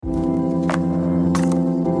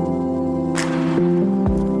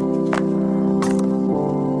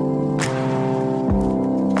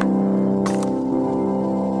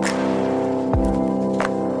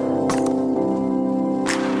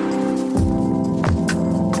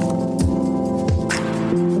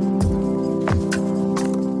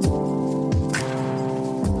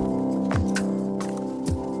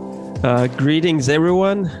Greetings,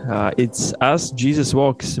 everyone. It's us, Jesus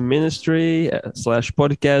Walks Ministry slash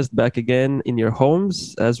podcast, back again in your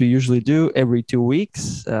homes, as we usually do every 2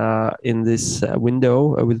 weeks. In this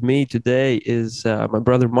window with me today is my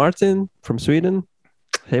brother Martin from Sweden.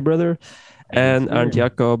 Hey, brother. And Arnt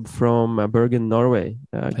Jakob from Bergen, Norway.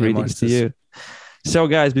 Greetings to you. So,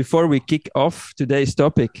 guys, before we kick off today's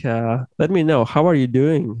topic, let me know, how are you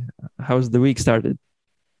doing? How's the week started?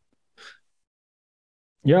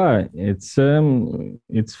 Yeah, it's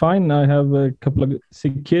fine. I have a couple of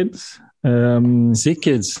sick kids. Sick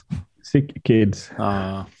kids.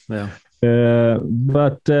 Yeah.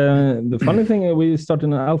 But the Mm. funny thing, we started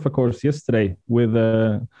an alpha course yesterday with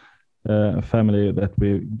a family that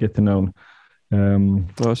we get to know.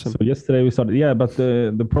 Awesome. So yesterday we started. Yeah, but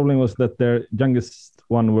the problem was that their youngest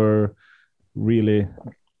one were really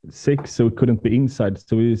sick, so we couldn't be inside.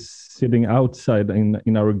 So we were sitting outside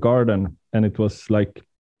in our garden, and it was like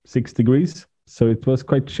 6 degrees, so it was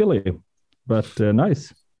quite chilly, but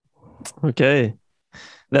nice. Okay,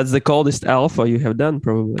 that's the coldest alpha you have done,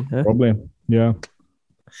 probably. Huh? Probably, yeah.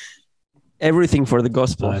 Everything for the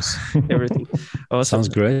gospel. Nice. Everything. Awesome. Sounds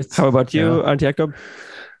great. How about you, Yeah. Arnt Jakob?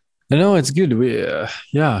 No, it's good.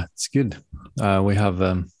 It's good. We have,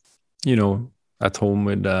 at home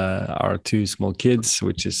with our 2 small kids,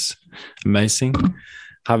 which is amazing.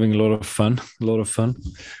 Having a lot of fun.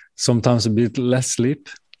 Sometimes a bit less sleep,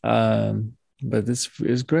 but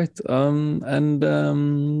it's great. I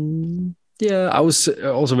was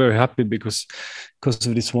also very happy because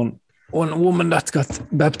of this one woman that got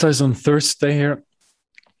baptized on Thursday here.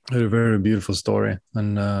 A very beautiful story,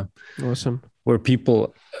 and Awesome. where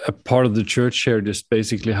people, a part of the church here, just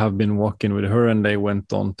basically have been walking with her, and they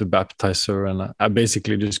went on to baptize her, and I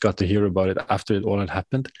basically just got to hear about it after it all had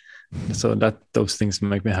happened. So those things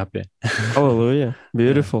make me happy. Hallelujah.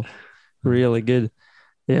 Beautiful. Really good.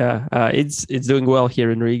 Yeah, it's doing well here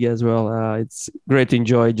in Riga as well. It's great to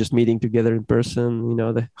enjoy just meeting together in person. You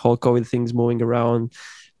know, the whole COVID thing's moving around,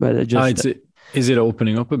 but Is it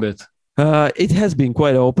opening up a bit? It has been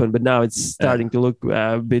quite open, but now it's starting to look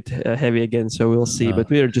a bit heavy again. So we'll see. But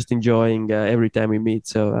we are just enjoying every time we meet.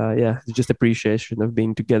 So it's just appreciation of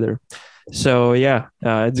being together. So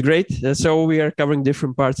it's great. So we are covering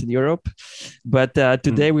different parts in Europe, but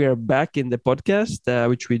today we are back in the podcast,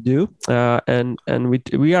 which we do, and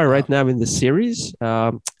we are right now in the series,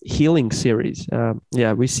 healing series.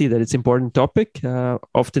 We see that it's an important topic,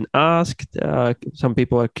 often asked. Some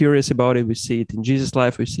people are curious about it. We see it in Jesus'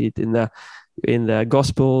 life. We see it in the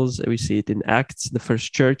Gospels. We see it in Acts, the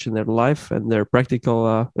first church, and their life and their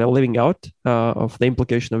practical living out of the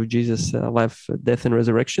implication of Jesus' life, death, and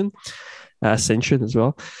resurrection, ascension as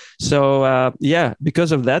well. So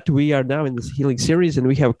because of that, we are now in this healing series, and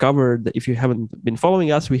we have covered, if you haven't been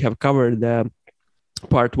following us, we have covered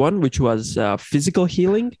part 1, which was physical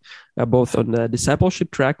healing, both on the discipleship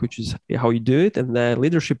track, which is how you do it, and the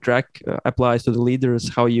leadership track applies to the leaders,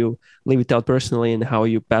 how you live it out personally and how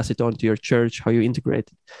you pass it on to your church, how you integrate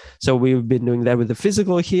it. So we've been doing that with the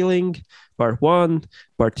physical healing, part 1.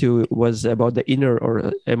 Part 2 was about the inner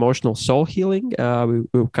or emotional soul healing.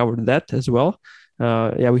 We covered that as well.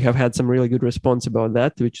 We have had some really good response about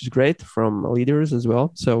that, which is great, from leaders as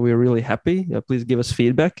well. So we're really happy. Please give us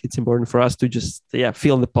feedback. It's important for us to just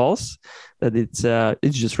feel the pulse, that it's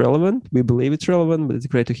just relevant. We believe it's relevant, but it's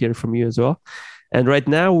great to hear from you as well. And right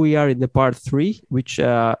now we are in the part 3, which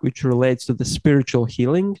relates to the spiritual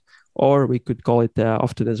healing, or we could call it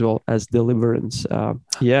often as well as deliverance.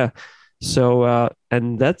 So,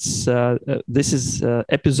 and that's this is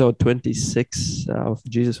episode 26 of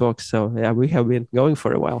Jesus Walks. So we have been going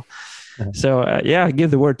for a while. So I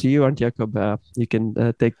give the word to you, Arnt Jakob. You can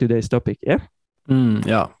take today's topic.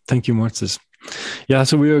 Thank you, Martis.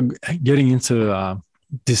 So we are getting into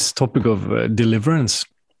this topic of deliverance,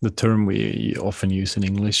 the term we often use in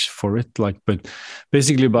English for it, but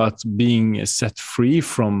basically about being set free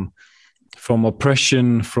from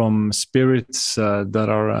oppression, from spirits that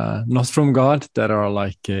are not from God, that are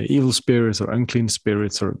like evil spirits or unclean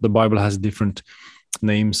spirits, or the Bible has different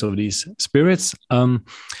names of these spirits, and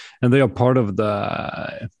they are part of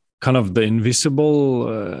the kind of the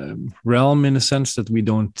invisible realm, in a sense, that we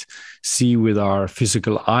don't see with our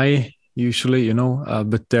physical eye usually,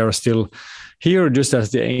 but they are still here, just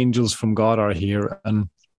as the angels from God are here, and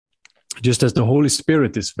just as the Holy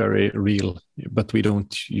Spirit is very real, but we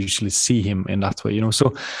don't usually see him in that way,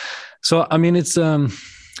 So I mean, it's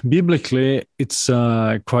biblically, it's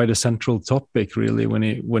quite a central topic, really,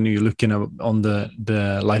 when you're looking on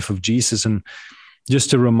the life of Jesus, and just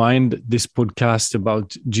to remind, this podcast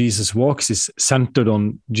about Jesus Walks is centered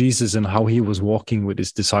on Jesus and how he was walking with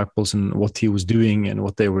his disciples and what he was doing and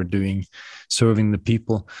what they were doing, serving the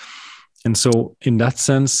people. And so in that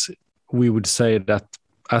sense, we would say that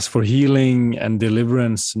as for healing and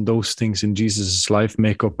deliverance, those things in Jesus' life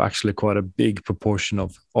make up actually quite a big proportion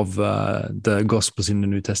of the Gospels in the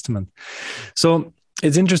New Testament. So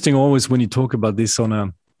it's interesting always when you talk about this on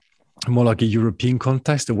a more like a European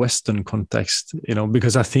context, a Western context,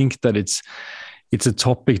 because I think that it's a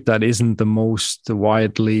topic that isn't the most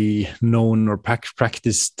widely known or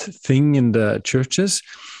practiced thing in the churches.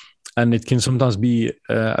 And it can sometimes be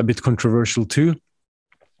a bit controversial too.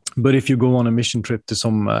 But if you go on a mission trip to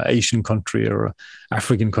some Asian country or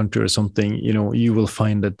African country or something, you will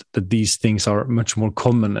find that these things are much more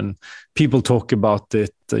common and people talk about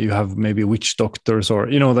it. You have maybe witch doctors or,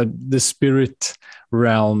 that the spirit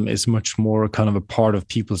realm is much more kind of a part of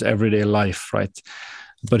people's everyday life, right?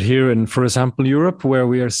 But here in, for example, Europe, where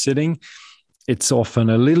we are sitting, it's often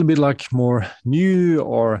a little bit like more new,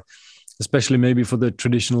 or especially maybe for the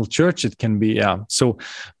traditional church, it can be, yeah. So,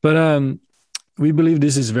 but we believe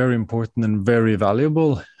this is very important and very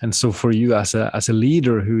valuable. And so for you as a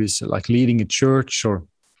leader who is like leading a church or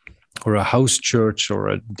a house church or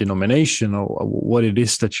a denomination or what it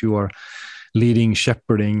is that you are leading,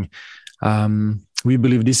 shepherding, we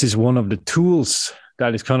believe this is one of the tools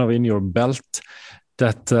that is kind of in your belt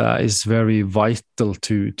that is very vital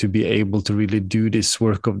to be able to really do this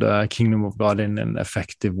work of the kingdom of God in an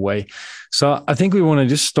effective way. So I think we want to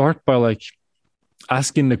just start by like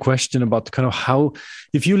asking the question about kind of how,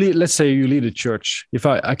 if you lead, let's say you lead a church, if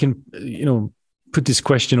I can, put this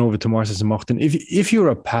question over to Marcus and Martin, if you're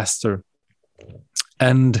a pastor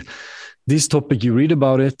and this topic, you read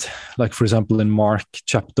about it, like for example, in Mark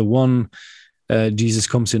chapter 1, Jesus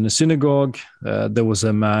comes in a synagogue. There was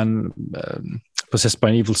a man possessed by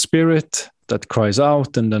an evil spirit that cries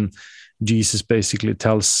out, and then Jesus basically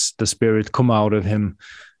tells the spirit, come out of him.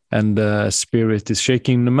 And the spirit is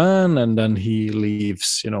shaking the man, and then he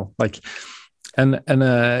leaves, and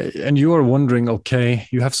you are wondering, okay,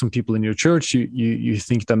 you have some people in your church, you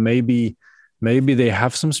think that maybe they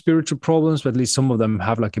have some spiritual problems, but at least some of them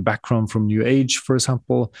have like a background from New Age, for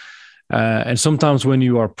example. And sometimes when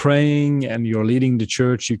you are praying and you're leading the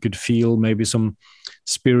church, you could feel maybe some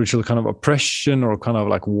spiritual kind of oppression or kind of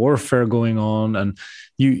like warfare going on. And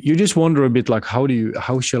you just wonder a bit like, how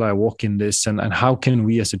shall I walk in this? And how can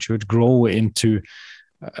we as a church grow into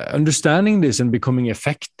understanding this and becoming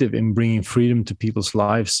effective in bringing freedom to people's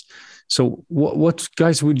lives? So what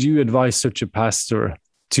guys, would you advise such a pastor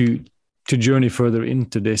to journey further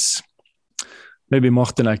into this? Maybe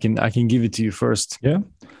Martin, I can give it to you first. Yeah.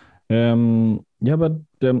 I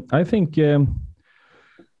think,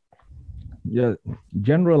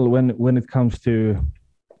 general when it comes to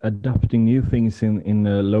adapting new things in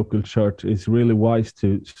a local church, it's really wise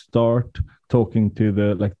to start talking to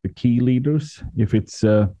the key leaders. If it's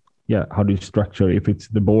how do you structure, if it's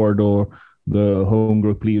the board or the home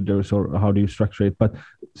group leaders, or how do you structure it? But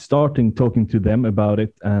starting talking to them about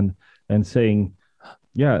it and saying,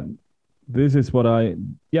 this is what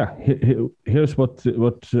here's what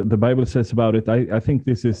the Bible says about it. I think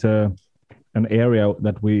this is an area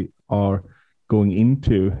that we are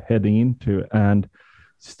heading into, and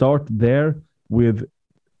start there with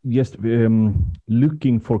just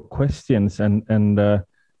looking for questions and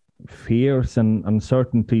fears and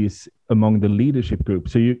uncertainties among the leadership group.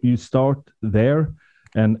 So you start there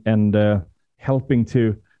and helping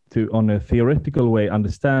to on a theoretical way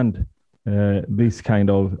understand these kind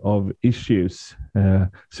of issues,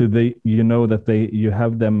 so that you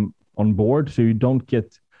have them on board, so you don't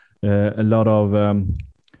get a lot of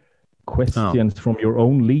questions from your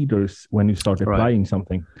own leaders when you start applying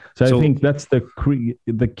something. So I think that's the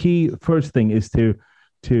key. First thing is to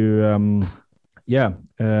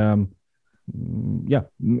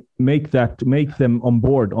make them on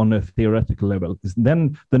board on a theoretical level.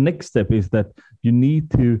 Then the next step is that you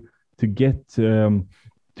need to get to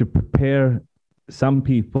prepare some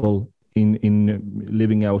people in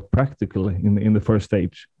living out practical in the first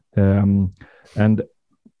stage. And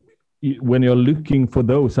when you're looking for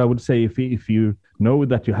those, I would say if you know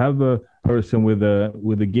that you have a person with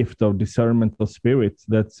a gift of discernment of spirits,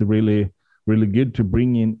 that's really, really good to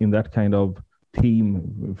bring in that kind of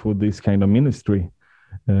team for this kind of ministry.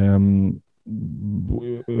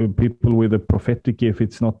 People with a prophetic gift,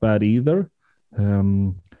 it's not bad either.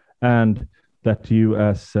 And that you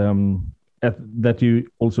that you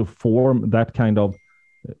also form that kind of,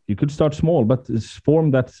 you could start small, but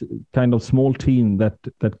form that kind of small team that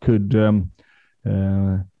could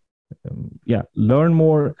learn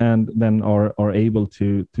more, and then are able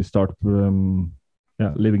to start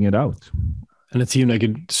living it out. And a team that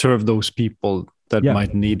could serve those people that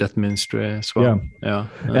might need that ministry as well.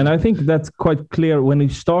 And I think that's quite clear when you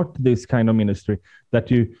start this kind of ministry,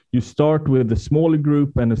 that you start with a smaller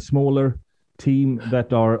group and a smaller team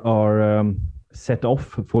that are set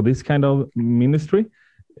off for this kind of ministry.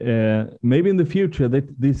 Maybe in the future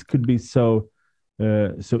that this could be so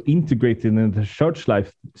integrated in the church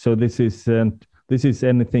life. So this is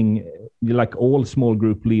anything like all small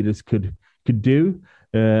group leaders could do.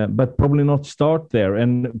 But probably not start there,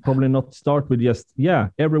 and probably not start with just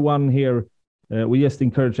everyone here. We just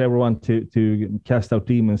encourage everyone to cast out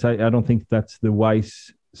demons. I don't think that's the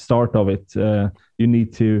wise start of it. You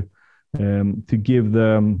need to give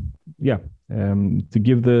the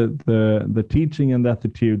teaching and the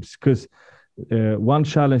attitudes, because one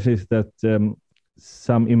challenge is that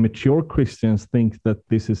some immature Christians think that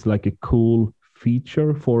this is like a cool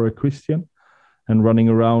feature for a Christian, and running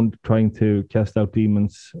around trying to cast out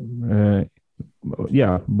demons,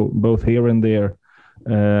 both here and there,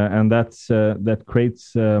 and that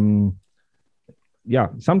creates,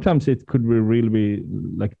 sometimes it could really be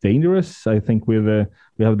like dangerous. I think we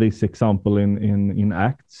have this example in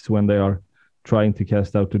Acts when they are trying to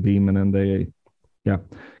cast out a demon and they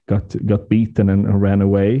got beaten and ran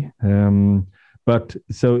away. But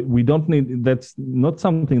so we don't need, that's not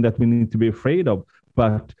something that we need to be afraid of.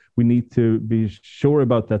 But we need to be sure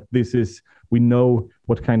about that. We know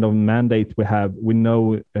what kind of mandate we have. We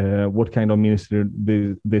know what kind of ministry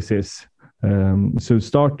this is. So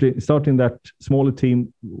starting that smaller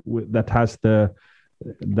team that has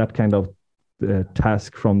that kind of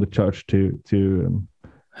task from the church to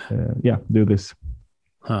do this.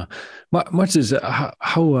 Marcus,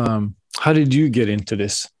 how did you get into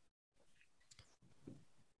this?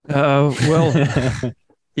 Well.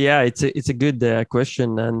 Yeah, it's a good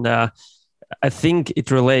question, and I think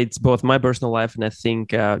it relates both my personal life and I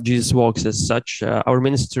think Jesus Walks as such. Our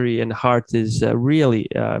ministry and heart is really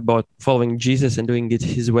about following Jesus and doing it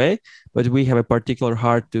His way, but we have a particular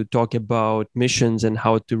heart to talk about missions and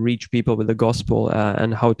how to reach people with the gospel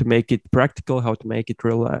and how to make it practical, how to make it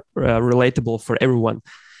relatable for everyone,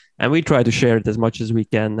 and we try to share it as much as we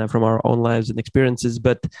can from our own lives and experiences,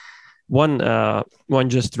 but. One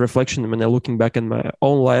just reflection when I'm looking back on my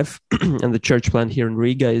own life and the church plant here in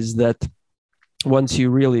Riga is that once you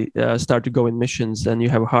really start to go in missions and you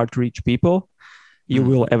have a heart to reach people, you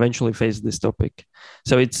will eventually face this topic.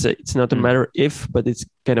 So it's not a matter if, but it's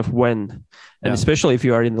kind of when. And especially if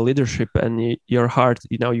you are in the leadership and your heart,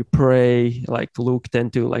 you pray like Luke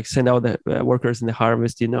tend to like send out the workers in the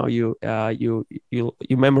harvest. You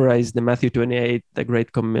memorize the Matthew 28, the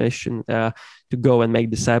Great Commission to go and make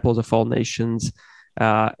disciples of all nations.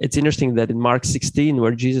 It's interesting that in Mark 16,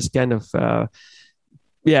 where Jesus kind of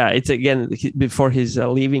it's again before his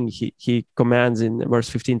leaving, he commands in verse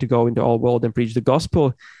 15 to go into all world and preach the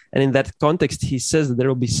gospel, and in that context he says that there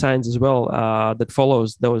will be signs as well that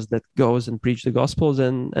follows those that goes and preach the gospels,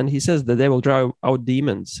 and he says that they will drive out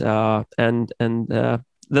demons, and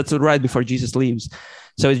that's right before Jesus leaves.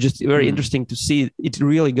 So it's just very interesting to see it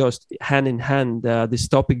really goes hand in hand. This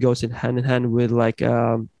topic goes hand in hand with like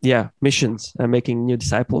missions and making new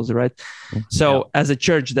disciples, right? So as a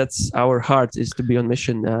church, that's our heart, is to be on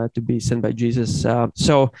mission, to be sent by Jesus.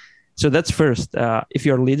 So that's first. If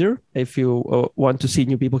you're a leader, if you want to see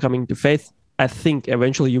new people coming to faith, I think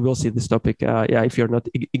eventually you will see this topic. If you're not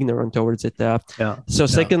ignorant towards it.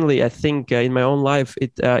 Secondly, I think in my own life,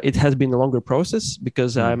 it has been a longer process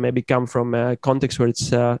because I maybe come from a context where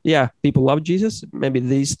it's people love Jesus. Maybe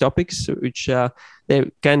these topics, which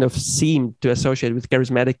they kind of seem to associate with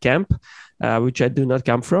charismatic camp, which I do not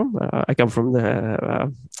come from. I come from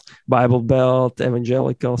the Bible Belt,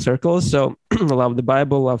 evangelical circles. So I love the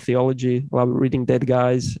Bible, love theology, love reading dead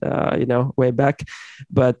guys, way back.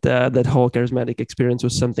 But that whole charismatic experience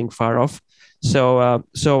was something far off. So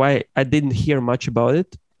I didn't hear much about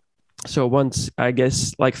it. So once, I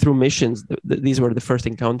guess, like through missions, these were the first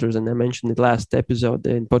encounters, and I mentioned it last episode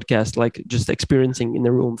in podcast, like just experiencing in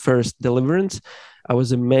the room first deliverance. I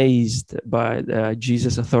was amazed by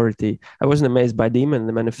Jesus' authority. I wasn't amazed by demon,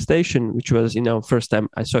 the manifestation, which was, first time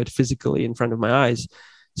I saw it physically in front of my eyes.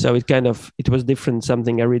 So it was different.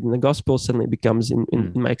 Something I read in the gospel suddenly becomes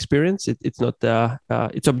in my experience. It's not,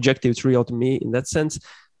 it's objective. It's real to me in that sense.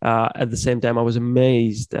 At the same time, I was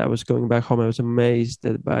amazed. I was going back home. I was amazed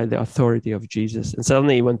by the authority of Jesus. And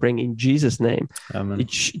suddenly when praying in Jesus' name, it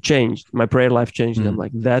changed. My prayer life changed. And I'm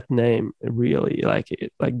like, that name really, like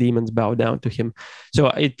demons bow down to him. So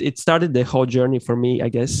it started the whole journey for me, I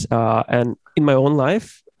guess. And in my own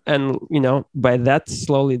life, and by that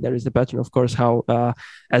slowly there is the pattern, of course, how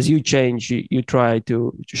as you change, you try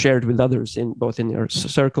to share it with others, in both in your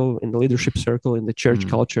circle, in the leadership circle, in the church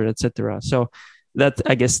culture, etc. So that,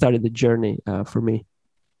 I guess, started the journey for me.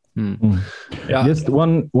 Yeah. Just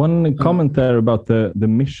one comment there about the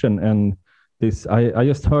mission and this. I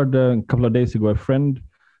just heard a couple of days ago a friend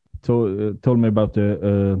told me about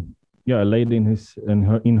a lady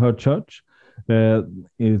in her church.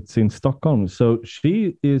 It's in Stockholm. So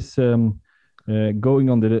she is going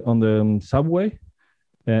on the subway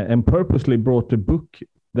and purposely brought a book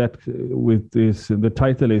that the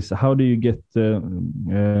title is "How do you get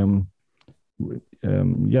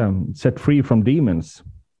set free from demons?"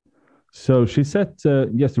 So she said,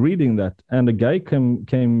 just reading that, and a guy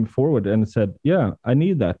came forward and said, "Yeah, I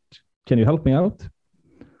need that. Can you help me out?"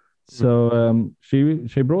 So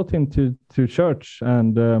she brought him to church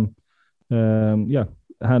and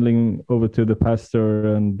handing over to the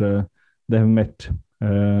pastor, and they have met,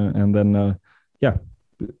 and then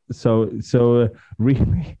so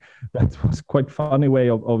really that was quite funny way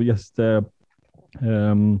of just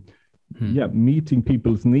meeting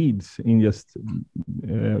people's needs in just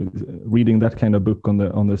reading that kind of book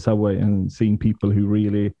on the subway and seeing people who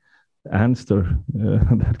really answer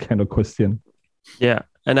that kind of question. Yeah,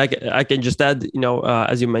 and I can just add,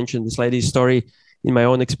 as you mentioned, this lady's story, in my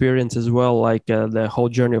own experience as well, like the whole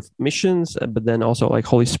journey of missions, but then also like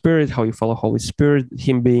Holy Spirit, how you follow Holy Spirit,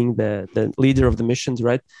 him being the leader of the missions,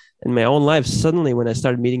 right? In my own life, suddenly when I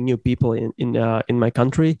started meeting new people in my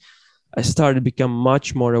country, I started to become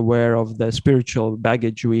much more aware of the spiritual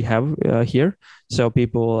baggage we have here. So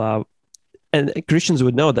people, and Christians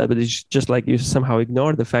would know that, but it's just like you somehow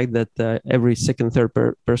ignore the fact that every second, third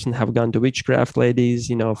person have gone to witchcraft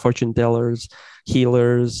ladies, fortune tellers,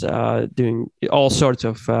 healers, doing all sorts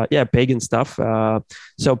of pagan stuff. It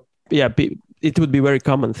would be a very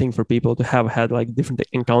common thing for people to have had like different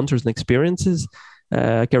encounters and experiences,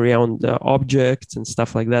 carry on objects and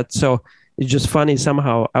stuff like that. So it's just funny,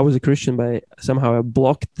 somehow I was a Christian, but somehow I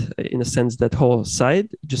blocked, in a sense, that whole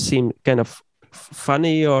side. It just seemed kind of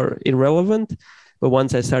funny or irrelevant. But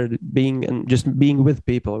once I started being with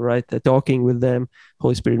people, right, talking with them,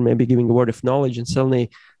 Holy Spirit maybe giving a word of knowledge, and suddenly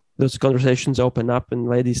those conversations open up, and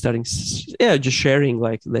ladies starting just sharing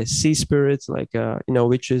like they see spirits, like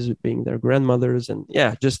witches being their grandmothers, and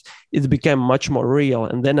just it became much more real.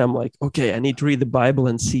 And then I'm like, okay, I need to read the Bible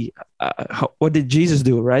and see what did Jesus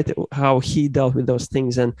do, right, how he dealt with those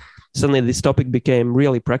things. And suddenly this topic became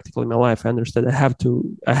really practical in my life. I understood I have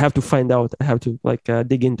to find out, I have to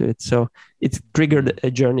dig into it. So it triggered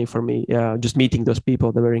a journey for me, just meeting those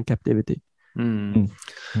people that were in captivity.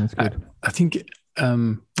 That's good.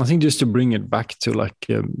 I think just to bring it back to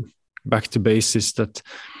back to basis, that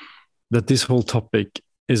this whole topic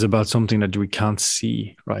is about something that we can't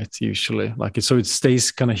see, right? Usually, so it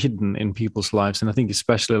stays kind of hidden in people's lives, and I think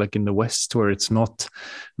especially like in the West, where it's not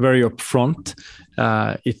very upfront,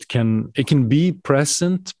 it can be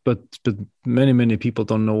present, but many people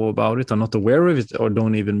don't know about it, are not aware of it, or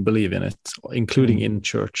don't even believe in it, including in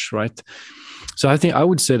church, right? So I think I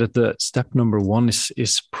would say that the step number one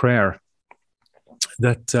is prayer.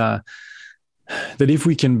 That if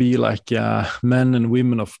we can be like men and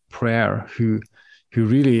women of prayer who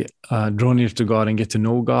really draw near to God and get to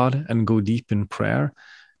know God and go deep in prayer,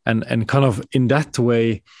 and kind of in that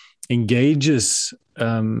way engages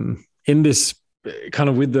in this kind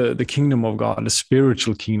of with the kingdom of God, the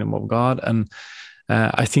spiritual kingdom of God. And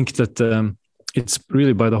I think that it's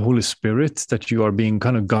really by the Holy Spirit that you are being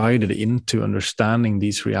kind of guided into understanding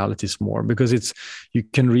these realities more, because you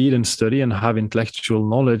can read and study and have intellectual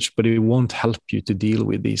knowledge, but it won't help you to deal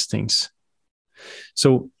with these things.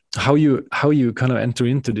 So how you kind of enter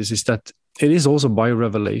into this is that it is also by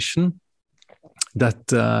revelation,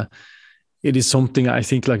 that it is something, I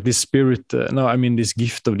think, like this spirit, this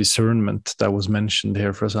gift of discernment that was mentioned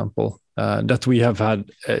here, for example, that we have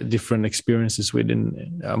had different experiences with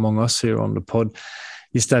among us here on the pod,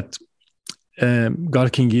 is that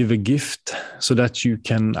God can give a gift so that you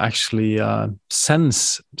can actually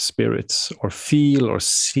sense spirits or feel or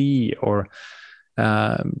see, or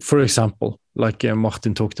for example, like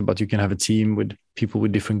Martin talked about, you can have a team with people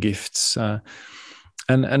with different gifts.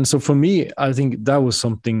 And so for me, I think that was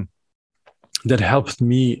something that helped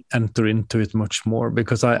me enter into it much more,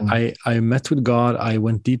 because I met with God. I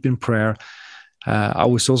went deep in prayer. I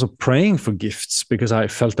was also praying for gifts because I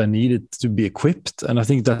felt I needed to be equipped. And I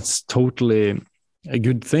think that's totally a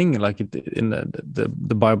good thing. Like in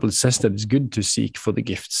the Bible, it says that it's good to seek for the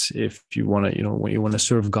gifts if you want to, when you want to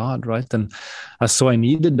serve God, right? And so I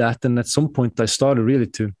needed that. And at some point I started really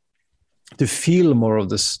to to feel more of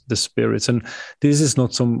this, the spirits. And this is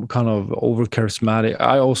not some kind of over charismatic.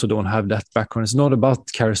 I also don't have that background. It's not about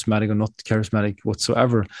charismatic or not charismatic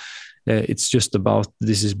whatsoever. It's just about,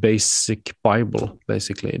 this is basic Bible,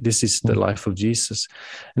 basically. This is the life of Jesus.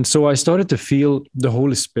 And so I started to feel the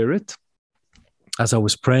Holy Spirit as I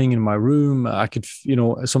was praying in my room. I could,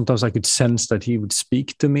 sometimes I could sense that he would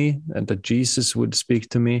speak to me and that Jesus would speak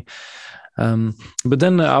to me. But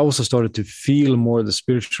then I also started to feel more the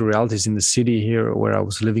spiritual realities in the city here where I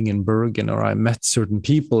was living in Bergen, or I met certain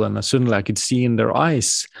people, and suddenly I could see in their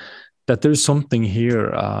eyes that there's something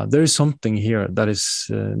here. There is something here that is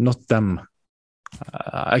not them.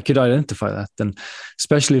 I could identify that, and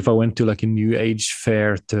especially if I went to like a New Age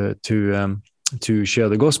fair to share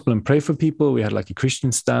the gospel and pray for people. We had like a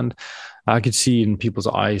Christian stand. I could see in people's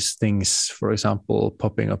eyes things, for example,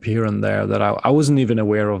 popping up here and there that I wasn't even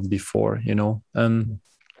aware of before, And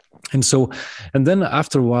then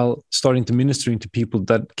after a while, starting to ministering to people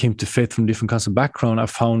that came to faith from different kinds of background, I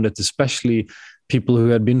found that especially people who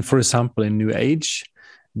had been, for example, in New Age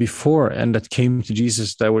before and that came to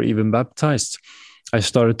Jesus, that were even baptized, I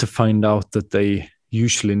started to find out that they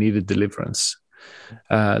usually needed deliverance.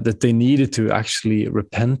 That they needed to actually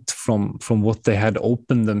repent from what they had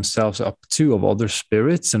opened themselves up to of other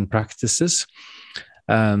spirits and practices.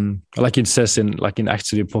 Like it says in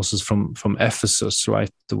Acts of the Apostles from Ephesus, right,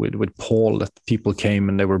 with Paul, that people came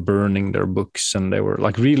and they were burning their books and they were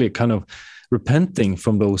like really kind of repenting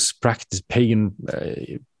from those pagan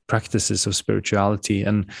practices of spirituality,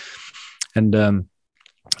 and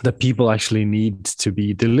that people actually need to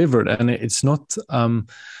be delivered. And it's not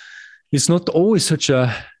always such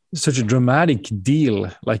a dramatic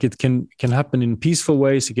deal. Like it can happen in peaceful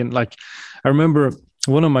ways. Again, like I remember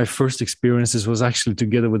one of my first experiences was actually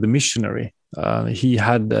together with a missionary. He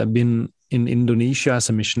had been in Indonesia as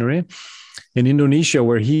a missionary. In Indonesia,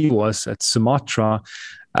 where he was at Sumatra,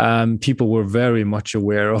 people were very much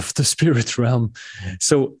aware of the spirit realm.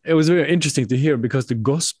 So it was very interesting to hear, because the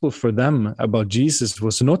gospel for them about Jesus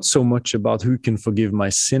was not so much about who can forgive my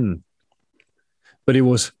sin, but it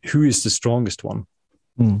was who is the strongest one.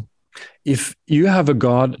 If you have a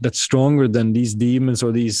God that's stronger than these demons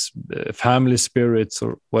or these family spirits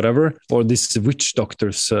or whatever, or these witch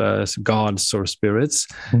doctors, gods or spirits,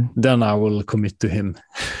 then I will commit to him.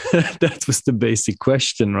 That was the basic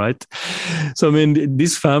question, right? So, I mean,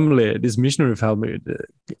 this missionary family,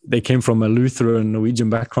 they came from a Lutheran Norwegian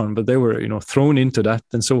background, but they were, thrown into that.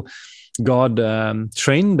 And so God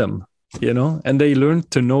trained them, and they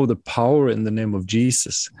learned to know the power in the name of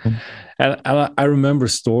Jesus. And I remember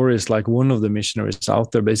stories like one of the missionaries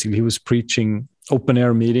out there, basically, he was preaching open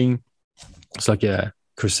air meeting. It's like a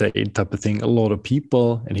crusade type of thing, a lot of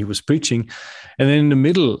people, and he was preaching. And then in the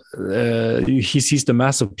middle, he sees the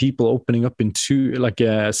mass of people opening up into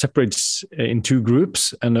separates in two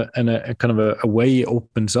groups, and a kind of a way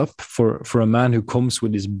opens up for a man who comes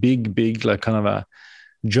with this big, like kind of a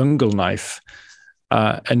jungle knife.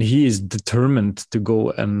 And he is determined to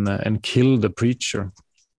go and kill the preacher.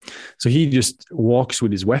 So he just walks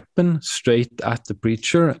with his weapon straight at the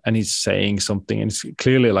preacher, and he's saying something, and it's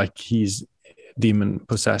clearly like he's demon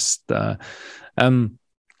possessed. And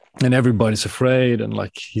everybody's afraid, and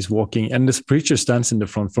like he's walking, and this preacher stands in the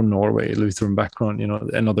front from Norway, Lutheran background,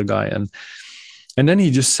 another guy, and then he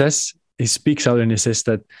just says, he speaks out and he says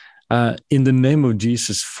that in the name of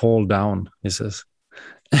Jesus, fall down, he says.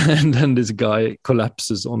 And then this guy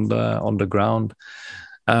collapses on the ground,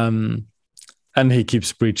 and he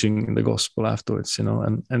keeps preaching the gospel afterwards,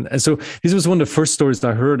 and so this was one of the first stories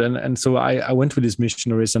that I heard, and so I went with these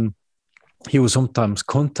missionaries, and he was sometimes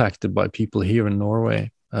contacted by people here in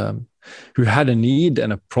Norway who had a need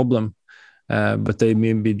and a problem, but they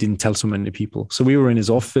maybe didn't tell so many people. So we were in his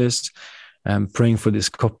office praying for this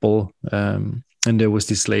couple, and there was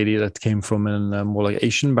this lady that came from a more like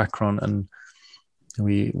Asian background, and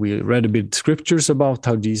we read a bit scriptures about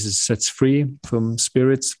how Jesus sets free from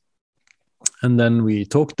spirits, and then we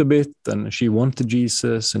talked a bit, and she wanted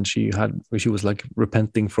Jesus, and she was like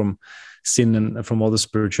repenting from sin and from other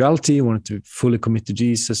spirituality, wanted to fully commit to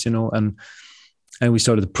Jesus, and we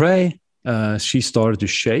started to pray. She started to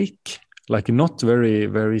shake, like not very,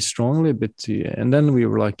 very strongly, but and then we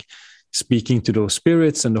were like speaking to those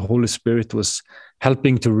spirits, and the Holy Spirit was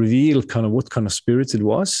helping to reveal kind of what kind of spirits it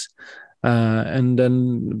was. And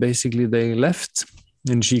then basically they left,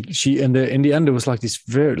 and she in the end there was like this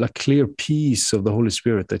very like clear peace of the Holy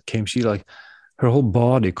Spirit that came. She like her whole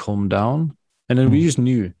body calmed down, and then we just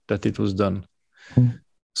knew that it was done.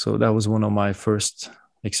 So that was one of my first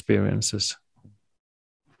experiences.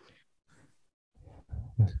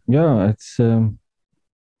 Yeah, it's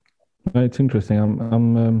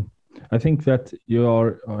interesting. I think that you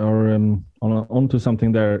are onto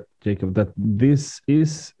something there, Jacob. That this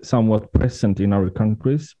is somewhat present in our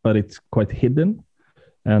countries, but it's quite hidden,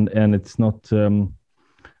 and it's not.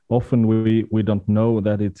 Often we don't know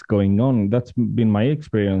that it's going on. That's been my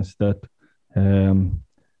experience. That a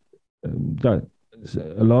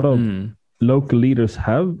lot of local leaders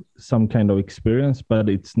have some kind of experience, but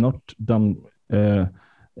it's not done.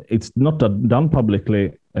 It's not done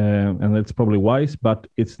publicly, and it's probably wise, but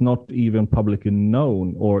it's not even publicly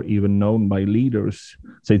known or even known by leaders.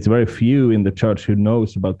 So it's very few in the church who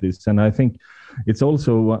knows about this. And I think it's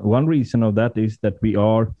also one reason of that is that we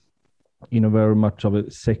are in a very much of a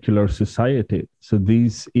secular society. So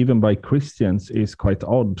these, even by Christians, is quite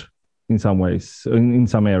odd in some ways, in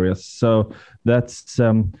some areas. So that's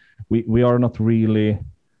we are not really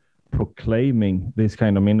proclaiming this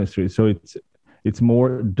kind of ministry. So it's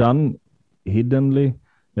more done hiddenly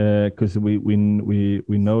because we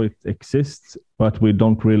know it exists, but we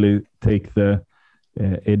don't really take the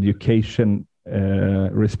education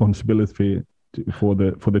responsibility for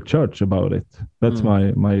the church about it. That's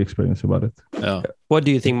my experience about it. Yeah. What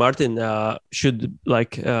do you think, Martin? Should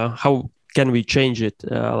how can we change it?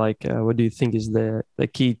 What do you think is the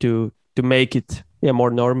key to make it more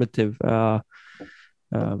normative?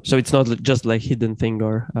 So it's not just like hidden thing,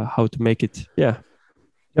 or how to make it. Yeah,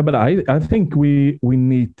 but I think we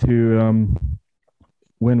need to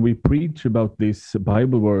when we preach about these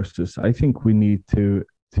Bible verses, I think we need to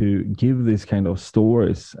give these kind of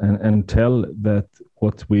stories and tell that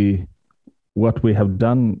what we have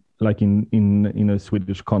done, like in a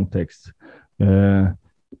Swedish context.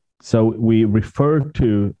 So we refer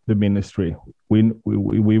to the ministry.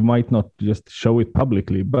 We might not just show it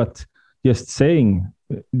publicly, but just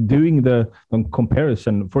doing the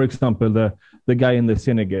comparison. For example, the guy in the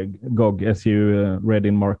synagogue, as you read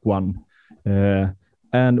in Mark 1.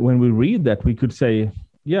 And when we read that, we could say,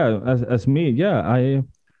 as me,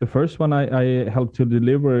 the first one I helped to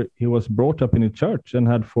deliver, he was brought up in a church and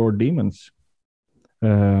had 4 demons.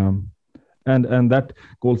 And that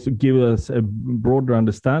also gives us a broader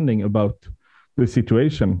understanding about the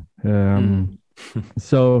situation.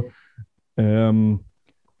 So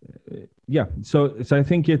I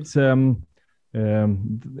think it's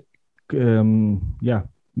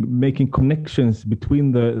making connections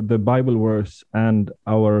between the Bible verse and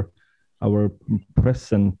our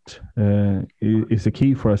present is a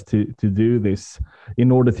key for us to do this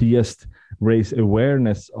in order to just raise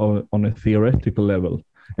awareness on a theoretical level.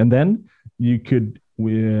 And then you could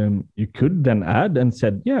then add and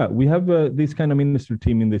said, we have this kind of ministry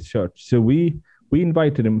team in this church. So we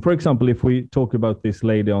invited him. For example, if we talk about this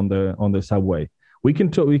lady on the subway, we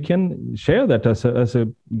can share that as a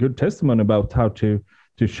good testimony about how to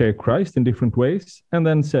share Christ in different ways. And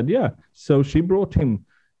then said, so she brought him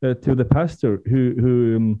to the pastor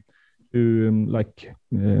who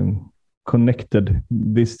connected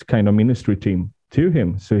this kind of ministry team to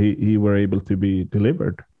him, so he were able to be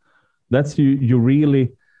delivered. That's you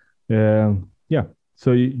really,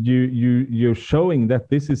 So you're showing that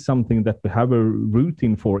this is something that we have a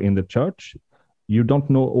routine for in the church. You don't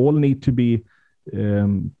all need to be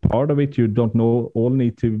part of it. You don't all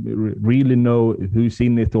need to really know who's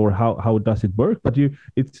in it or how does it work. But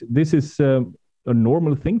this is a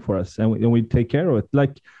normal thing for us, and we take care of it.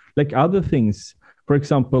 Like other things, for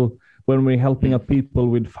example, when we're helping out people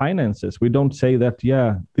with finances, we don't say that,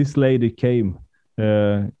 this lady came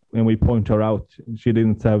and we point her out, she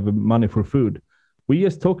didn't have money for food. We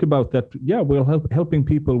just talk about that, we're helping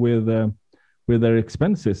people with their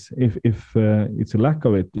expenses if it's a lack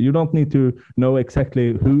of it. You don't need to know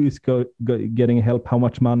exactly who is getting help, how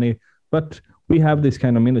much money, but we have this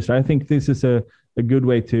kind of ministry. I think this is a good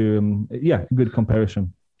way to, a good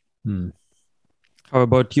comparison. How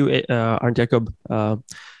about you, Arndt Jacob?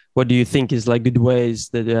 What do you think is good ways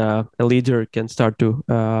that a leader can start to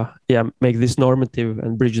make this normative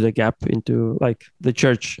and bridge the gap into the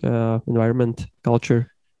church environment,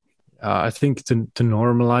 culture? I think to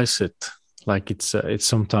normalize it, it's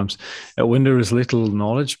sometimes when there is little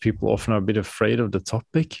knowledge, people often are a bit afraid of the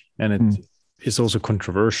topic, and it is also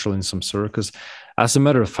controversial in some circles. As a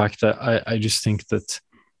matter of fact, I just think that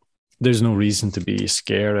there's no reason to be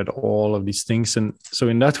scared at all of these things. And so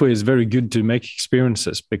in that way, it's very good to make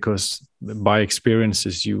experiences, because by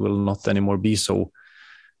experiences, you will not anymore be so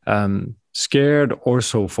scared or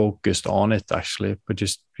so focused on it, actually. But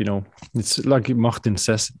just, it's like Martin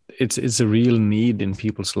says, it's a real need in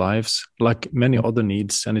people's lives, like many other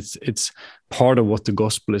needs. And it's part of what the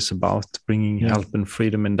gospel is about, bringing help and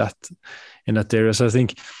freedom in that area. So I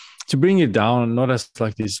think to bring it down, not as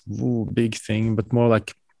this big thing, but more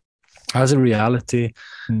like as a reality.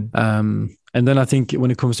 And then I think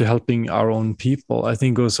when it comes to helping our own people, I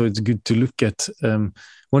think also it's good to look at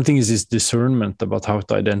one thing is this discernment about how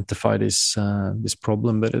to identify this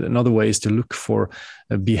problem, but another way is to look for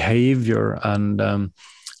behavior and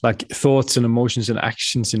like thoughts and emotions and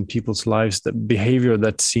actions in people's lives, that behavior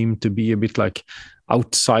that seem to be a bit like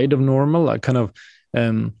outside of normal, like kind of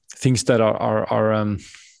things that are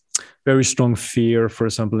very strong fear, for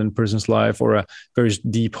example, in a person's life, or a very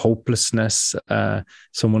deep hopelessness,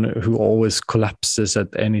 someone who always collapses at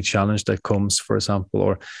any challenge that comes, for example,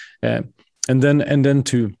 or and then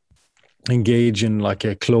to engage in like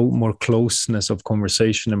a more closeness of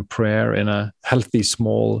conversation and prayer in a healthy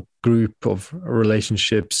small group of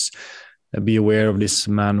relationships. Be aware of this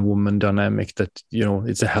man-woman dynamic, that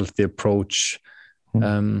it's a healthy approach,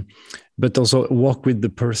 but also walk with the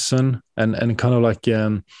person and kind of like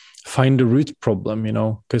find the root problem,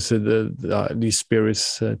 because these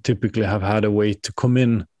spirits typically have had a way to come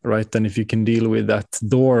in, right? And if you can deal with that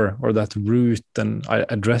door or that root and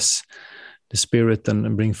address the spirit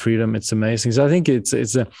and bring freedom, it's amazing. So I think it's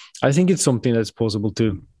something that's possible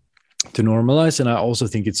to normalize, and I also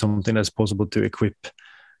think it's something that's possible to equip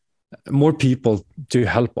more people to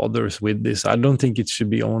help others with this. I don't think it should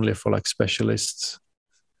be only for like specialists.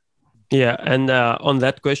 Yeah, and on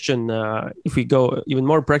that question, if we go even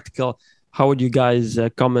more practical, how would you guys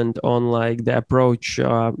comment on like the approach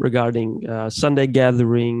regarding Sunday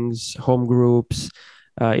gatherings, home groups,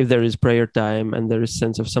 if there is prayer time and there is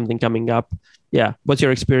sense of something coming up? Yeah, what's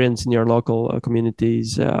your experience in your local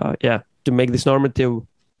communities? To make this normative,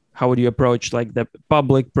 how would you approach like the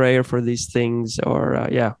public prayer for these things, or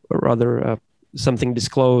rather something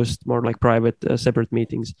disclosed, more like private, separate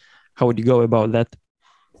meetings? How would you go about that?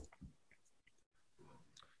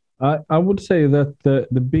 I would say that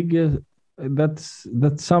the biggest that's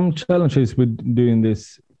some challenges with doing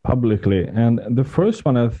this publicly, and the first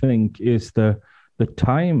one I think is the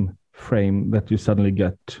time frame that you suddenly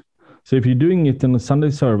get. So if you're doing it in a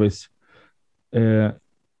Sunday service,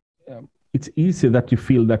 it's easy that you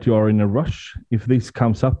feel that you are in a rush if this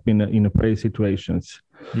comes up in a prayer situations,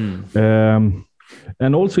 and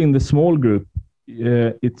also in the small group,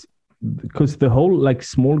 it's because the whole like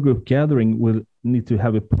small group gathering will need to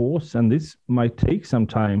have a pause, and this might take some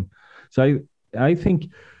time. So I think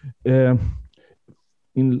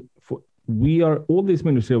we are all this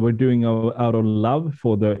ministry we're doing out of love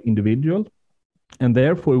for the individual, and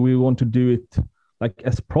therefore we want to do it like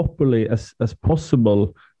as properly as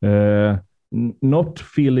possible, not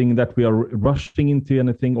feeling that we are rushing into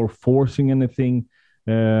anything or forcing anything.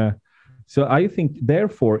 So I think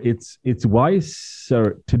therefore it's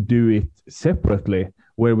wiser to do it separately,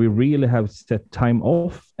 where we really have set time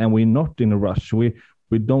off and we're not in a rush. We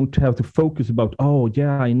don't have to focus about,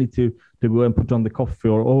 I need to go and put on the coffee,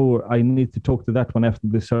 or I need to talk to that one after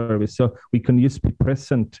the service. So we can just be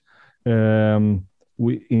present in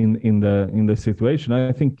the situation.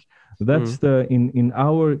 I think that's in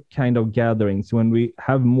our kind of gatherings, when we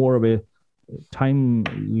have more of a time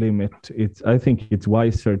limit, I think it's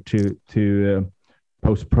wiser to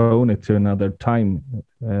postpone it to another time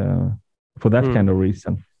for that kind of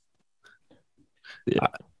reason. Yeah.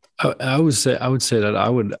 I would say that I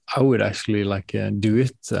would actually like do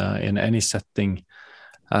it in any setting,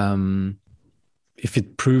 if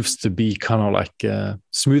it proves to be kind of like a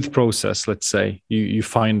smooth process. Let's say you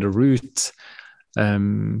find a route,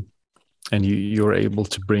 and you're able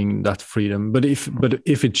to bring that freedom. But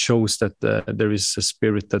if it shows that there is a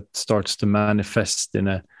spirit that starts to manifest in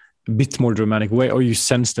a bit more dramatic way, or you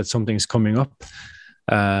sense that something is coming up.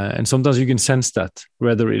 And sometimes you can sense that,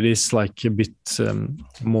 whether it is like a bit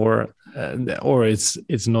more, or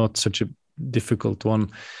it's not such a difficult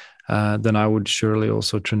one, then I would surely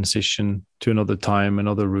also transition to another time,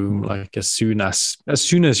 another room, like as soon as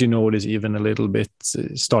you notice even a little bit,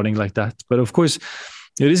 starting like that. But of course,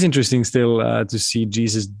 it is interesting still to see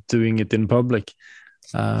Jesus doing it in public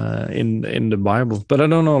in the Bible. But I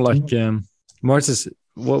don't know, like Marcus,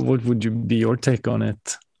 what would you be your take on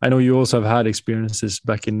it? I know you also have had experiences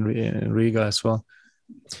back in Riga as well.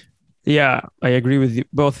 Yeah, I agree with you,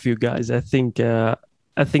 both of you guys. I think there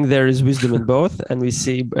is wisdom in both, and we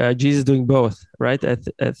see Jesus doing both, right?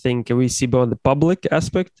 I think we see both the public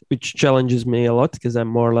aspect, which challenges me a lot, because I'm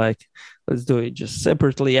more like, let's do it just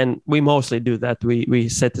separately, and we mostly do that. We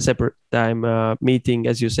set a separate time meeting,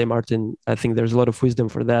 as you say, Martin. I think there's a lot of wisdom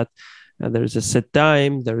for that. There's a set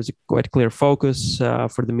time. There is a quite clear focus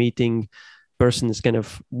for the meeting. Person is kind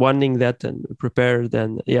of wanting that and prepared,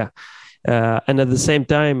 and and at the same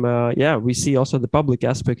time we see also the public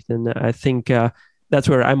aspect, and I think that's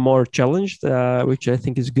where I'm more challenged, which I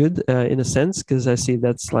think is good in a sense, because I see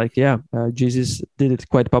that's like, Jesus did it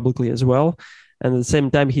quite publicly as well. And at the same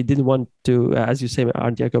time, he didn't want to, as you say,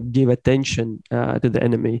 Arndt Jacob, give attention to the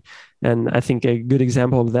enemy. And I think a good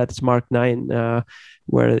example of that is Mark 9,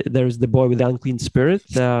 where there's the boy with the unclean spirit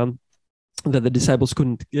that the disciples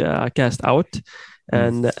couldn't cast out.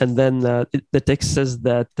 And then the text says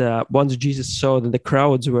that once Jesus saw that the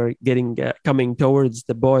crowds were coming towards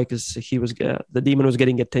the boy, because the demon was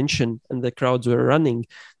getting attention and the crowds were running,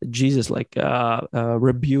 Jesus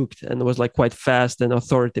rebuked and was like quite fast and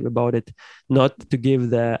authoritative about it, not to give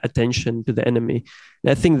the attention to the enemy.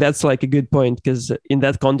 And I think that's like a good point, because in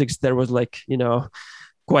that context there was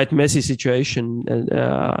quite messy situation, and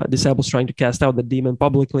disciples trying to cast out the demon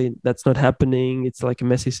publicly. That's not happening. It's like a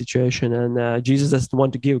messy situation, and Jesus doesn't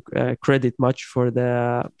want to give credit much for to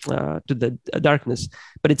the darkness.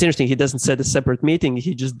 But it's interesting, he doesn't set a separate meeting.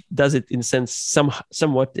 He just does it in a sense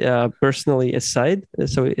somewhat personally aside.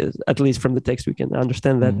 So at least from the text we can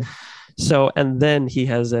understand that. So, and then he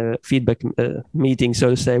has a feedback meeting,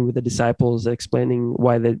 so to say, with the disciples, explaining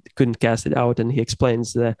why they couldn't cast it out. And he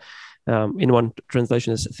explains in one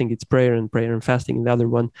translation, I think it's prayer and fasting in the other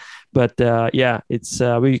one. But it's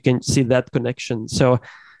we can see that connection. So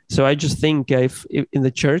I just think if in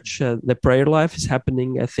the church the prayer life is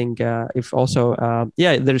happening, I think if also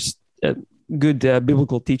there's good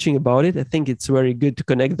biblical teaching about it. I think it's very good to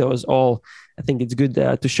connect those all. I think it's good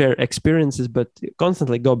to share experiences, but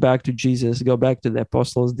constantly go back to Jesus, go back to the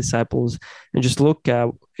apostles, disciples, and just look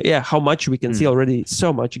how much we can see already,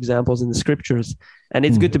 so much examples in the scriptures. And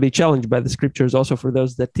it's good to be challenged by the scriptures also for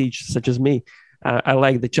those that teach, such as me. I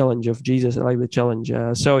like the challenge of Jesus. I like the challenge.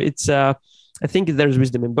 So it's, I think there's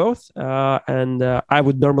wisdom in both. And I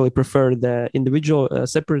would normally prefer the individual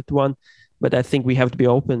separate one. But I think we have to be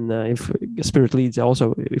open if Spirit leads,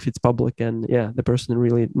 also if it's public, and the person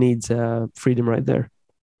really needs freedom right there.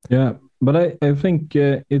 Yeah, but I think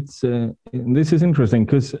it's this is interesting,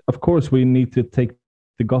 because of course we need to take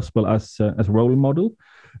the gospel as role model.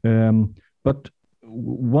 But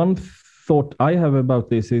one thought I have about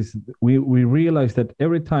this is we realize that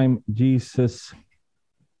every time Jesus,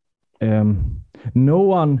 no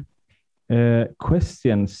one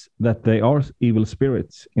questions that they are evil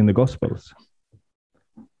spirits in the Gospels.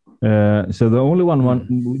 So the only one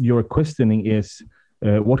you're questioning is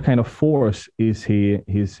what kind of force is he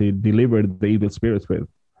delivered the evil spirits with.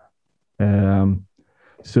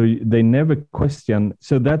 So they never question.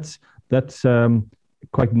 So that's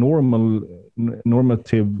quite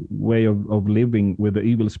normative way of living with the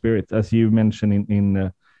evil spirit, as you mentioned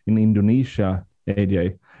in Indonesia,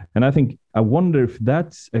 AJ. And I wonder if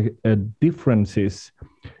that's a differences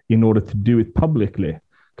in order to do it publicly,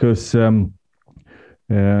 because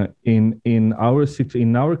in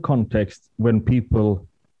our context, when people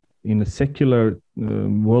in a secular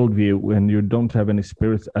worldview, when you don't have any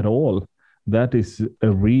spirits at all, that is a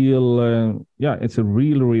real it's a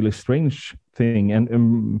really strange thing,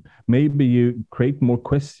 and maybe you create more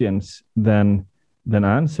questions than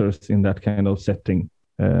answers in that kind of setting,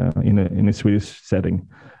 in a Swedish setting.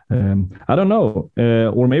 I don't know,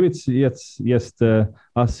 or maybe it's just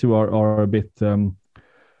us who are a bit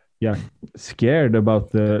scared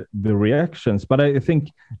about the reactions. But I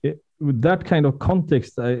think with that kind of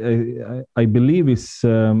context, I believe is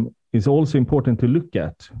also important to look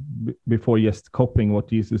at before just copying what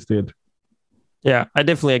Jesus did. Yeah, I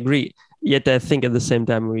definitely agree. Yet I think at the same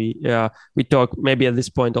time we talk maybe at this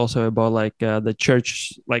point also about like the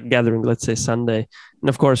church like gathering, let's say Sunday, and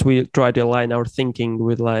of course we try to align our thinking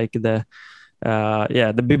with like the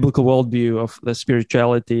biblical worldview of the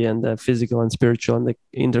spirituality and the physical and spiritual and the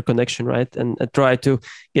interconnection, right? And try to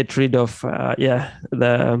get rid of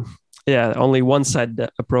only one side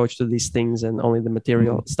approach to these things and only the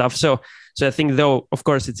material stuff. So I think, though, of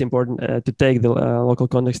course, it's important to take the local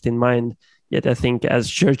context in mind. Yet I think as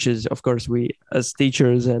churches, of course, we as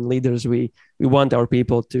teachers and leaders, we want our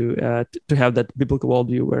people to have that biblical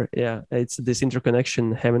worldview where it's this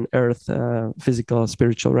interconnection, heaven, earth, physical,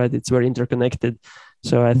 spiritual, right? It's very interconnected.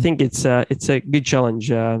 So I think it's a good challenge,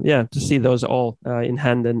 to see those all in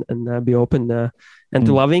hand and be open and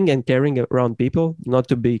to loving and caring around people, not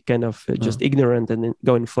to be kind of just ignorant and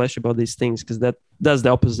go in flesh about these things, because that does the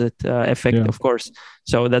opposite effect, of course.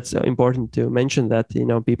 So that's important to mention that,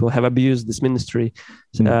 people have abused this ministry,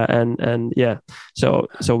 so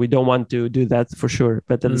we don't want to do that for sure.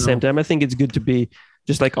 But at the same time, I think it's good to be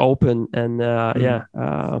just like open and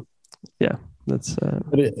That's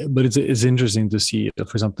but it's interesting to see, for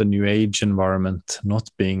example, the New Age environment not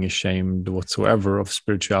being ashamed whatsoever of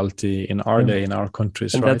spirituality in our day, in our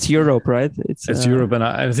countries, and right? that's Europe, right? It's Europe, and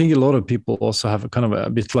I think a lot of people also have kind of a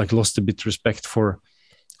bit like lost a bit respect for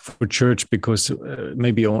church, because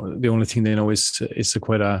maybe the only thing they know is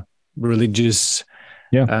quite a religious,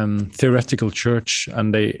 theoretical church,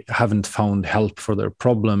 and they haven't found help for their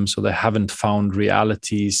problems, so they haven't found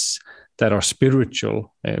realities that are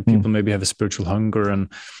spiritual. People maybe have a spiritual hunger,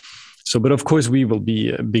 and so. But of course, we will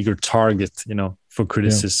be a bigger target, for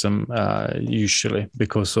criticism, usually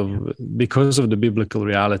because of the biblical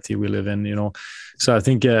reality we live in. So I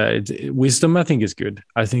think wisdom, I think, is good.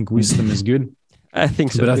 I think wisdom is good. I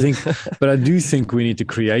think so. But I do think we need to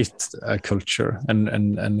create a culture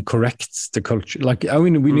and correct the culture. Like, I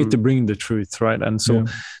mean, we need to bring the truth, right? And so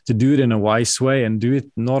to do it in a wise way, and do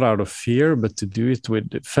it not out of fear, but to do it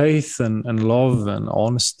with faith and love and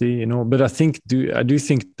honesty, But I do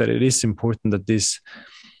think that it is important that this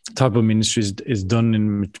type of ministry is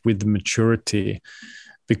done with maturity,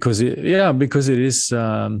 because it is.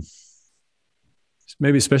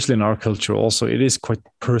 Maybe especially in our culture also, it is quite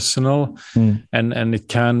personal, and it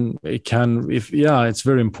can it's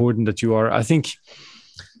very important that you are, I think,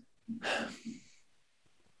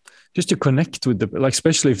 just to connect with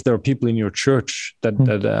especially if there are people in your church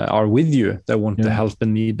that are with you, that want the help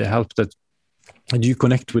and need the help, that you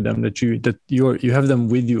connect with them, that you have them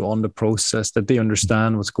with you on the process, that they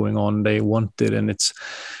understand what's going on, they want it, and that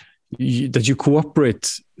you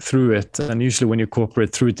cooperate through it. And usually when you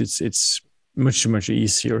cooperate through it, it's much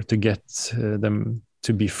easier to get them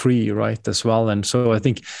to be free, right, as well. And so I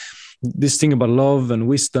think this thing about love and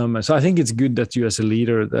wisdom, so I think it's good that you as a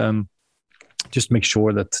leader just make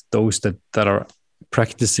sure that those that are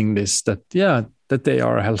practicing this, that they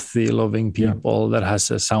are healthy, loving people, that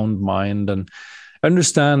has a sound mind and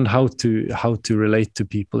understand how to relate to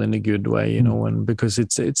people in a good way, and because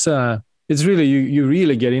it's really, you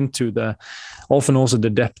really get into often also the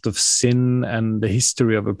depth of sin and the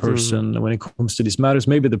history of a person when it comes to these matters.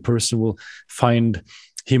 Maybe the person will find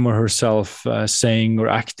him or herself saying or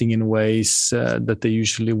acting in ways that they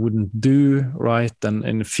usually wouldn't do, right?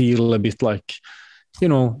 And feel a bit like,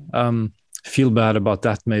 feel bad about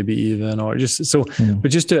that maybe even, or just so.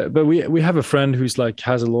 But we have a friend who's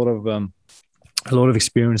has a lot of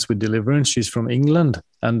experience with deliverance. She's from England,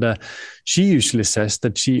 and she usually says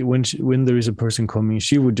that when there is a person coming,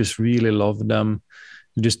 she would just really love them,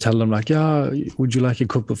 just tell them would you like a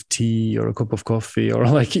cup of tea or a cup of coffee, or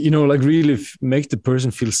really make the person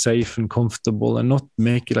feel safe and comfortable, and not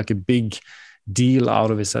make it like a big deal out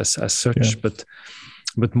of it as such, but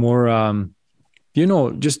more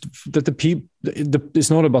just that the people,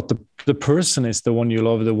 it's not about the person is the one you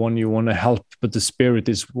love, the one you want to help, but the spirit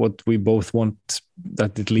is what we both want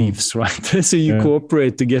that it leaves, right? So you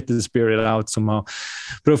cooperate to get the spirit out somehow.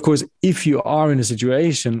 But of course, if you are in a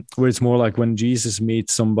situation where it's more like when Jesus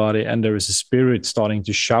meets somebody and there is a spirit starting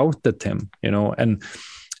to shout at him, and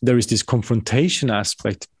there is this confrontation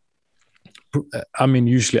aspect, I mean,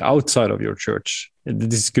 usually outside of your church,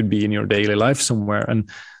 this could be in your daily life somewhere, and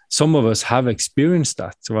some of us have experienced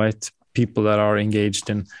that, right? People that are engaged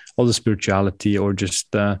in all the spirituality, or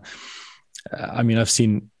just, I've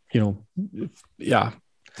seen,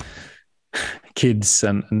 kids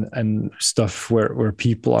and stuff where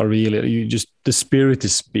people are really, the spirit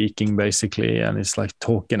is speaking basically, and it's like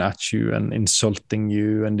talking at you and insulting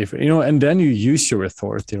you and different, and then you use your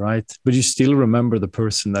authority, right? But you still remember the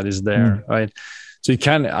person that is there, right? So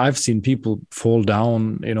I've seen people fall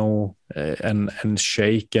down, and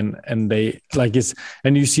shake, and they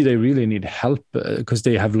and you see they really need help because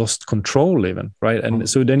they have lost control even, right? And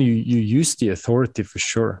so then you use the authority for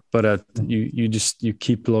sure, but you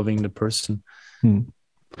keep loving the person.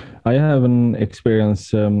 I have an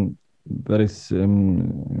experience that is a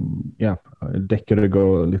decade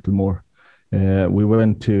ago, a little more. We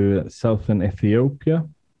went to southern Ethiopia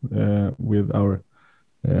with our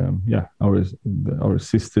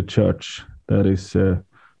sister church that is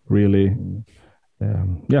really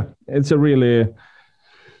it's a really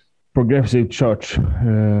progressive church,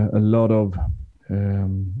 a lot of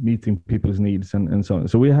meeting people's needs and so on.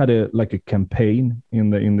 So we had a campaign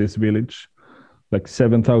in this village,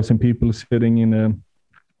 7,000 people sitting in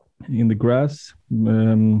the grass,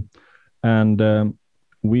 and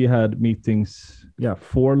we had meetings,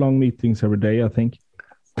 4 long meetings every day, I think.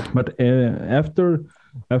 But after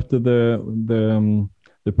the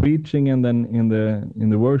preaching and then in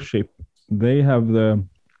the worship, they have the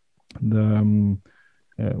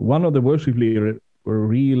one of the worship leaders were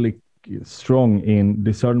really strong in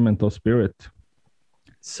discernment of spirit.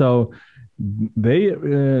 So they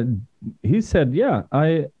he said, yeah,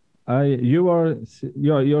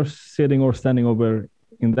 you're sitting or standing over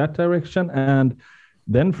in that direction, and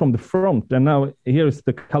then from the front, and now here's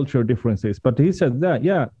the cultural differences, but he said that,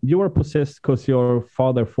 yeah, you are possessed because your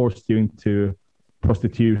father forced you into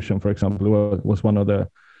prostitution, for example, was one of the,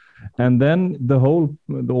 and then the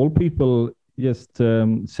old people just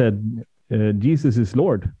said, Jesus is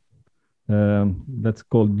Lord. That's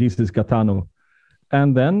called Jesus Gatano.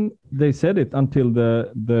 And then they said it until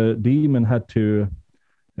the demon had to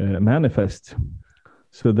manifest.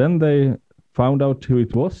 So then they found out who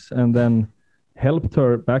it was, and then helped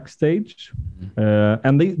her backstage.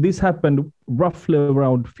 And this happened roughly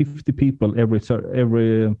around 50 people every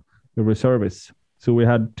service. So we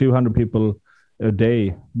had 200 people a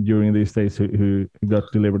day during these days who got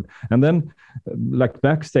delivered. And then, like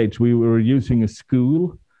backstage, we were using a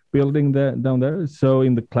school building down there. So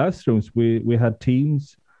in the classrooms, we had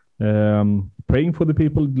teams praying for the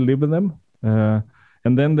people, deliver them,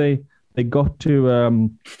 and then they got to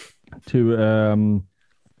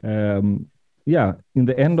in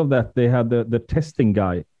the end of that, they had the testing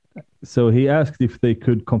guy. So he asked if they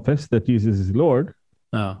could confess that Jesus is Lord,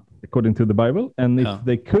 according to the Bible, and if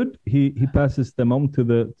they could, he passes them on to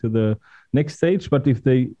the next stage. But if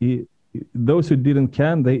those who didn't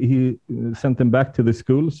he sent them back to the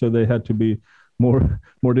school, so they had to be more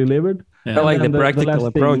delivered. I like the practical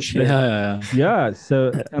approach. Yeah.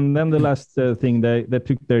 So, and then the last thing, they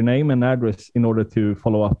took their name and address in order to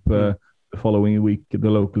follow up the following week at the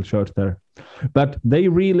local church there. But they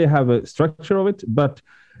really have a structure of it. But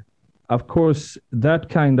of course, that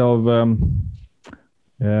kind of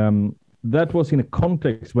that was in a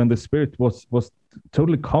context when the spirit was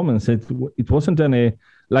totally common. So it wasn't any,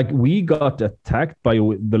 like, we got attacked by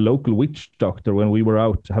the local witch doctor when we were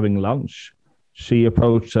out having lunch. She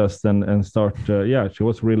approached us and she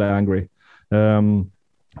was really angry.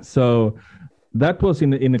 So that was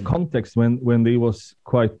in a context when they was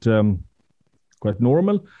quite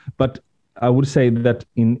normal. But I would say that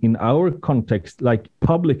in our context, like,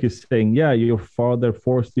 public is saying, yeah, your father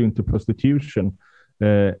forced you into prostitution.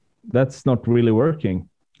 That's not really working.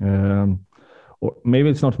 Or maybe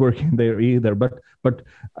it's not working there either. But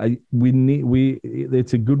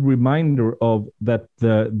it's a good reminder of that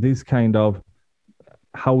this kind of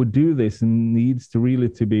how we do this needs to really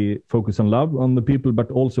to be focused on love on the people,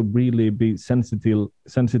 but also really be sensitive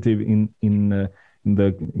in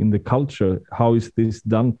the culture. How is this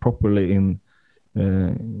done properly in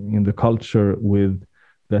the culture with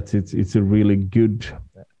that? It's a really good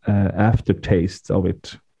aftertaste of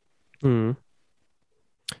it.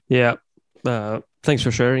 Yeah. Thanks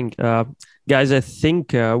for sharing, guys. I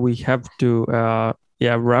think we have to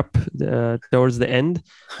wrap towards the end.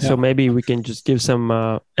 So maybe we can just give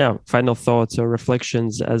some final thoughts or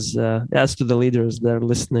reflections as to the leaders that are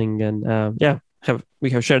listening, and we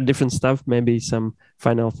have shared different stuff. Maybe some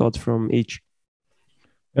final thoughts from each.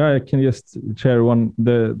 Yeah, I can just share one.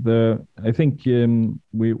 I think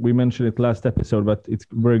we mentioned it last episode, but it's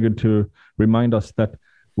very good to remind us that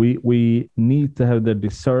we need to have the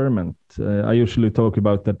discernment. I usually talk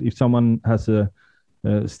about that if someone has a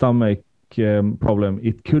stomach problem,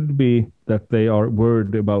 it could be that they are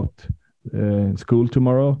worried about school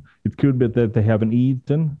tomorrow. It could be that they haven't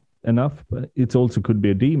eaten enough. But it also could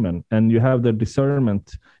be a demon, and you have the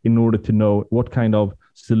discernment in order to know what kind of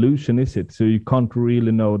solution is it. So you can't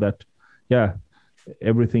really know that. Yeah,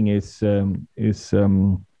 everything is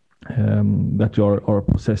that you are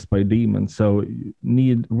possessed by demons. So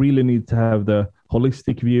really need to have the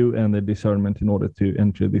holistic view and the discernment in order to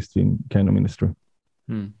enter this kind of ministry.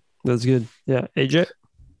 That's good. Yeah, AJ.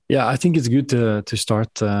 Yeah, I think it's good to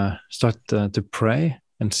start to pray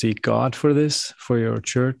and seek God for this, for your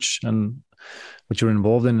church and what you're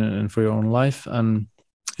involved in, and for your own life, and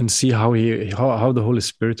see how the Holy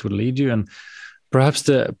Spirit would lead you. And perhaps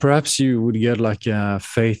you would get like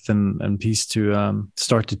faith and peace to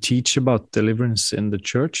start to teach about deliverance in the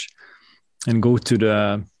church, and go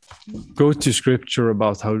to scripture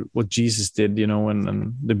about what Jesus did,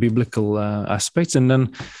 and the biblical aspects, and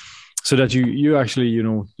then so that you actually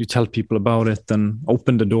you tell people about it and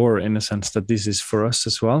open the door in a sense that this is for us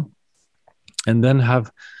as well. And then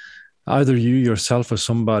have either you yourself or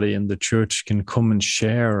somebody in the church can come and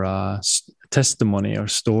share a testimony or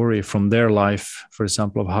story from their life, for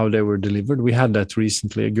example, of how they were delivered. We had that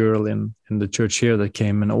recently, a girl in the church here that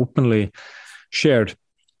came and openly shared.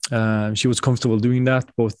 She was comfortable doing that,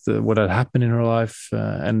 both what had happened in her life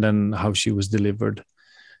and then how she was delivered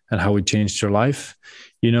and how it changed her life,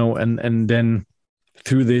 and then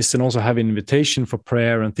through this, and also have invitation for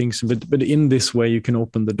prayer and things. But in this way, you can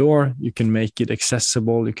open the door, you can make it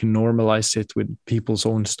accessible, you can normalize it with people's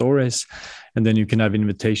own stories, and then you can have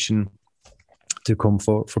invitation to come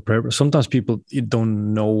for prayer. Sometimes people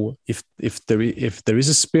don't know if there is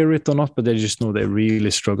a spirit or not, but they just know they really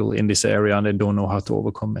struggle in this area and they don't know how to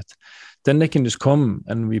overcome it. Then they can just come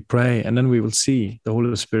and we pray, and then we will see the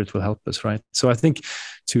Holy Spirit will help us, right? So I think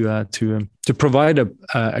to provide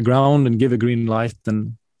a ground and give a green light,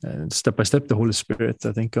 and step by step, the Holy Spirit,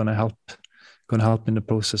 I think, gonna help in the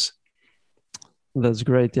process. That's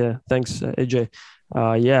great. Yeah, thanks, AJ.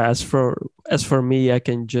 Yeah, as for me, I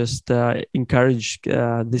can just encourage.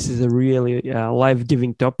 This is a really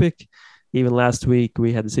life-giving topic. Even last week,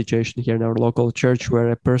 we had a situation here in our local church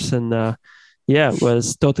where a person,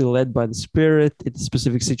 was totally led by the Spirit in a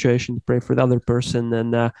specific situation to pray for the other person,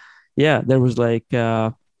 and there was like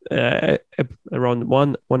around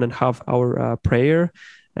 1.5 hour prayer.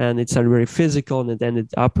 And it started very physical, and it ended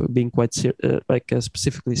up being quite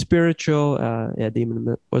specifically spiritual.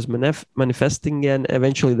 Demon was manifesting, and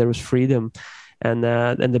eventually there was freedom. And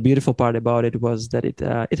the beautiful part about it was that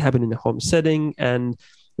it happened in a home setting. And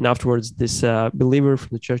afterwards, this believer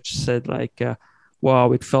from the church said, like,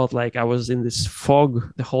 "Wow, it felt like I was in this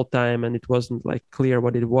fog the whole time, and it wasn't like clear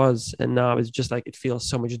what it was. And now it's just like it feels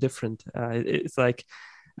so much different. It's like."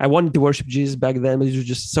 I wanted to worship Jesus back then, but it was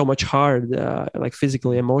just so much hard, like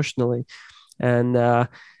physically, emotionally, and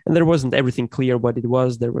there wasn't everything clear what it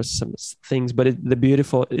was. There was some things, but it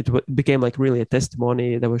became like really a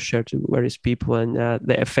testimony that was shared to various people, and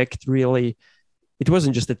the effect really. It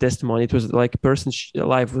wasn't just a testimony. It was like a person's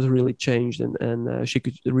life was really changed, and she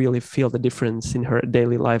could really feel the difference in her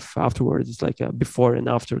daily life afterwards. It's like a before and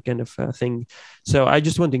after kind of thing. So I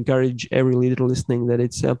just want to encourage every leader listening that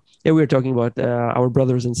it's, we're talking about our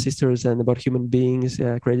brothers and sisters and about human beings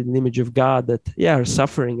created in the image of God that, are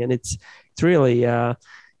suffering. And it's really,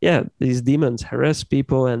 these demons harass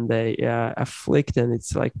people and they afflict, and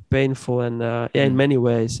it's like painful and in many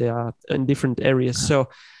ways in different areas.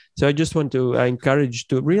 So I just want to encourage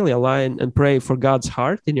to really align and pray for God's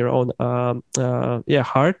heart in your own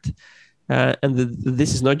heart. And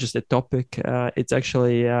this is not just a topic. It's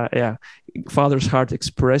actually, Father's heart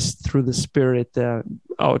expressed through the Spirit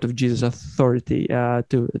out of Jesus' authority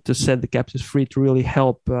to set the captives free, to really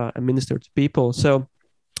help and minister to people. So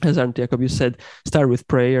as Arne Jacob, you said, start with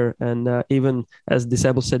prayer. And even as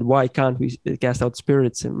disciples said, why can't we cast out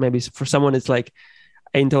spirits? And maybe for someone, it's like,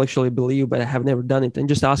 I intellectually believe, but I have never done it. And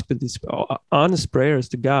just ask for these honest prayers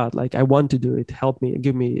to God. Like, I want to do it. Help me.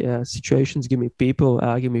 Give me situations. Give me people.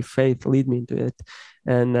 Give me faith. Lead me into it.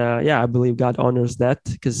 And I believe God honors that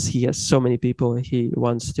because He has so many people He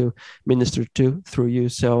wants to minister to through you.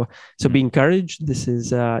 So be encouraged. This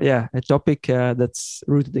is a topic that's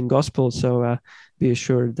rooted in gospel. So be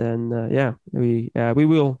assured. And we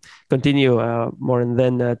will continue more and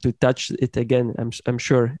then to touch it again. I'm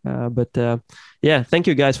sure. But thank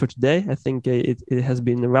you guys for today. I think it has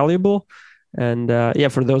been valuable. And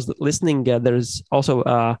for those listening, there's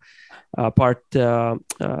also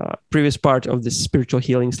previous part of the spiritual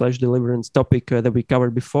healing / deliverance topic that we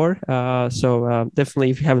covered before. So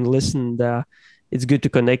definitely, if you haven't listened, it's good to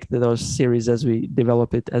connect those series as we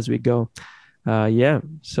develop it as we go.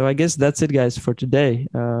 So I guess that's it, guys, for today.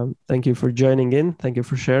 Thank you for joining in. Thank you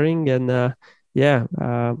for sharing. And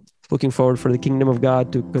looking forward for the kingdom of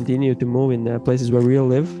God to continue to move in places where we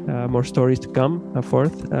live. More stories to come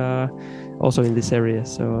forth. Also in this area.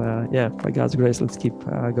 So by God's grace, let's keep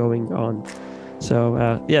going on. So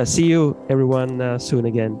see you everyone soon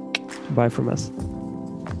again. Bye from us.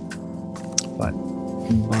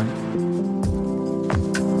 Bye.